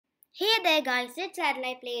Hey there guys, it's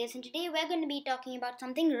Adlai Players and today we're going to be talking about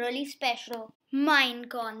something really special.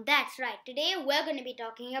 Minecon, that's right, today we're going to be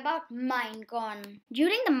talking about Minecon.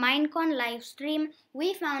 During the Minecon live stream,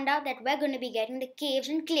 we found out that we're going to be getting the Caves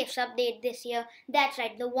and Cliffs update this year. That's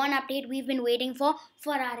right, the one update we've been waiting for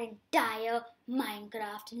our entire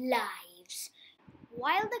Minecraft lives.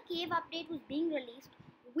 While the cave update was being released,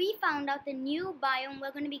 we found out the new biome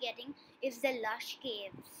we're going to be getting is the Lush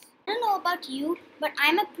Caves. I don't know about you, but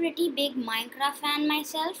I'm a pretty big Minecraft fan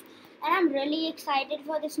myself, and I'm really excited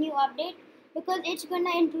for this new update because it's going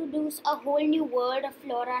to introduce a whole new world of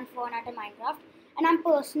flora and fauna to Minecraft, and I'm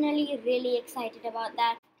personally really excited about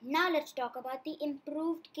that. Now let's talk about the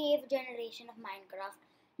improved cave generation of Minecraft.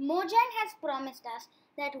 Mojang has promised us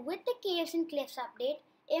that with the Caves and Cliffs update,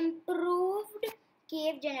 improved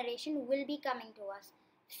cave generation will be coming to us,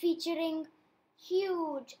 featuring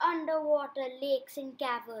huge underwater lakes and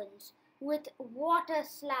caverns with water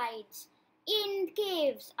slides in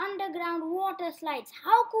caves, underground water slides.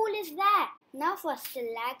 How cool is that? Now for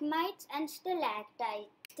stalagmites and stalactites.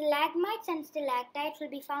 Stalagmites and stalactites will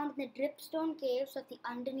be found in the dripstone caves of the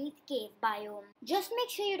underneath cave biome. Just make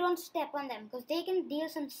sure you don't step on them because they can deal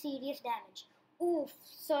some serious damage. Oof,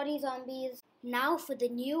 sorry zombies. Now for the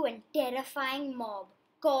new and terrifying mob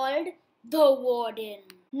called the Warden.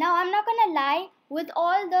 Now I'm not gonna lie, with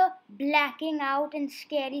all the blacking out and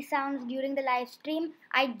scary sounds during the live stream,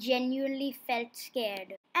 I genuinely felt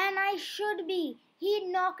scared. And I should be. He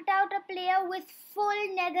knocked out a player with full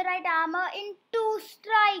netherite armor in 2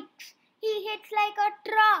 strikes. He hits like a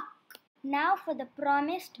truck. Now for the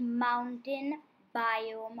promised mountain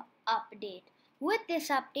biome update. With this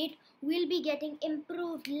update, we'll be getting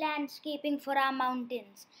improved landscaping for our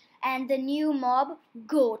mountains and the new mob,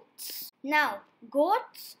 goats. Now,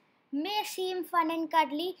 goats may seem fun and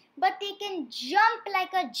cuddly, but they can jump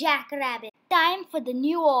like a jackrabbit. Time for the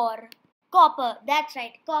new ore. Copper, that's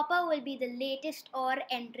right, copper will be the latest ore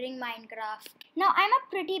entering Minecraft. Now, I'm a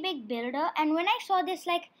pretty big builder, and when I saw this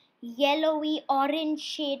yellowy orange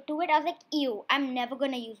shade to it, I was like, ew, I'm never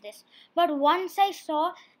gonna use this. But once I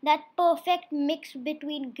saw that perfect mix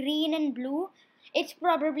between green and blue, it's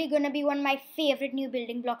probably gonna be one of my favorite new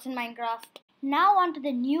building blocks in Minecraft. Now on to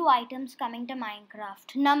the new items coming to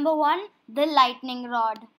Minecraft. Number 1, the lightning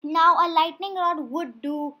rod. Now a lightning rod would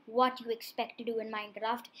do what you expect to do in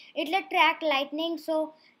Minecraft. It'll attract lightning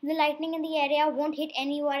so the lightning in the area won't hit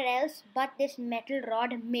anywhere else but this metal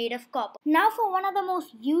rod made of copper. Now for one of the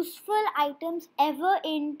most useful items ever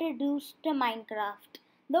introduced to Minecraft.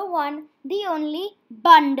 The one, the only,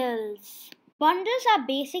 bundles. Bundles are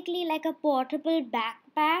basically like a portable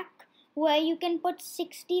backpack where you can put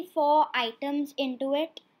 64 items into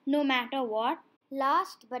it no matter what.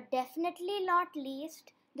 Last but definitely not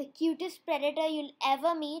least, the cutest predator you'll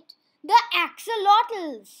ever meet, the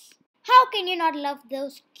axolotls. How can you not love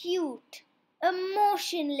those cute,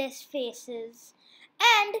 emotionless faces?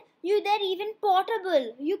 And they're even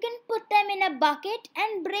portable. You can put them in a bucket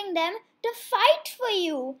and bring them to fight for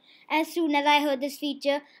you. As soon as I heard this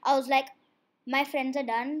feature, I was like, my friends are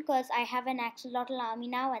done because I have an axolotl army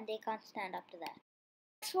now and they can't stand up to that.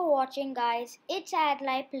 Thanks for watching guys. It's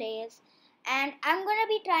Adlai Plays and I'm going to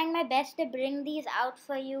be trying my best to bring these out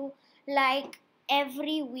for you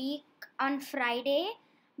every week on Friday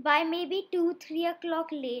by maybe 2-3 o'clock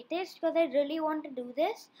latest because I really want to do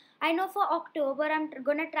this. I know for October I'm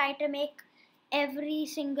going to try to make every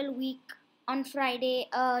single week on Friday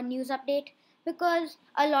a news update because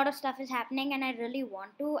a lot of stuff is happening and I really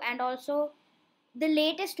want to, and also the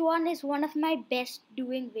latest one is one of my best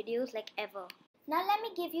doing videos ever. Now let me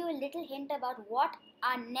give you a little hint about what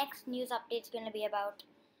our next news update is going to be about.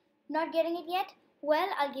 Not getting it yet? Well,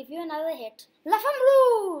 I'll give you another hint. La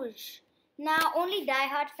Femme Rouge! Now only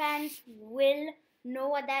diehard fans will know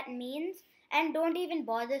what that means, and don't even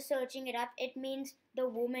bother searching it up. It means the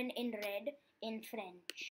woman in red in French.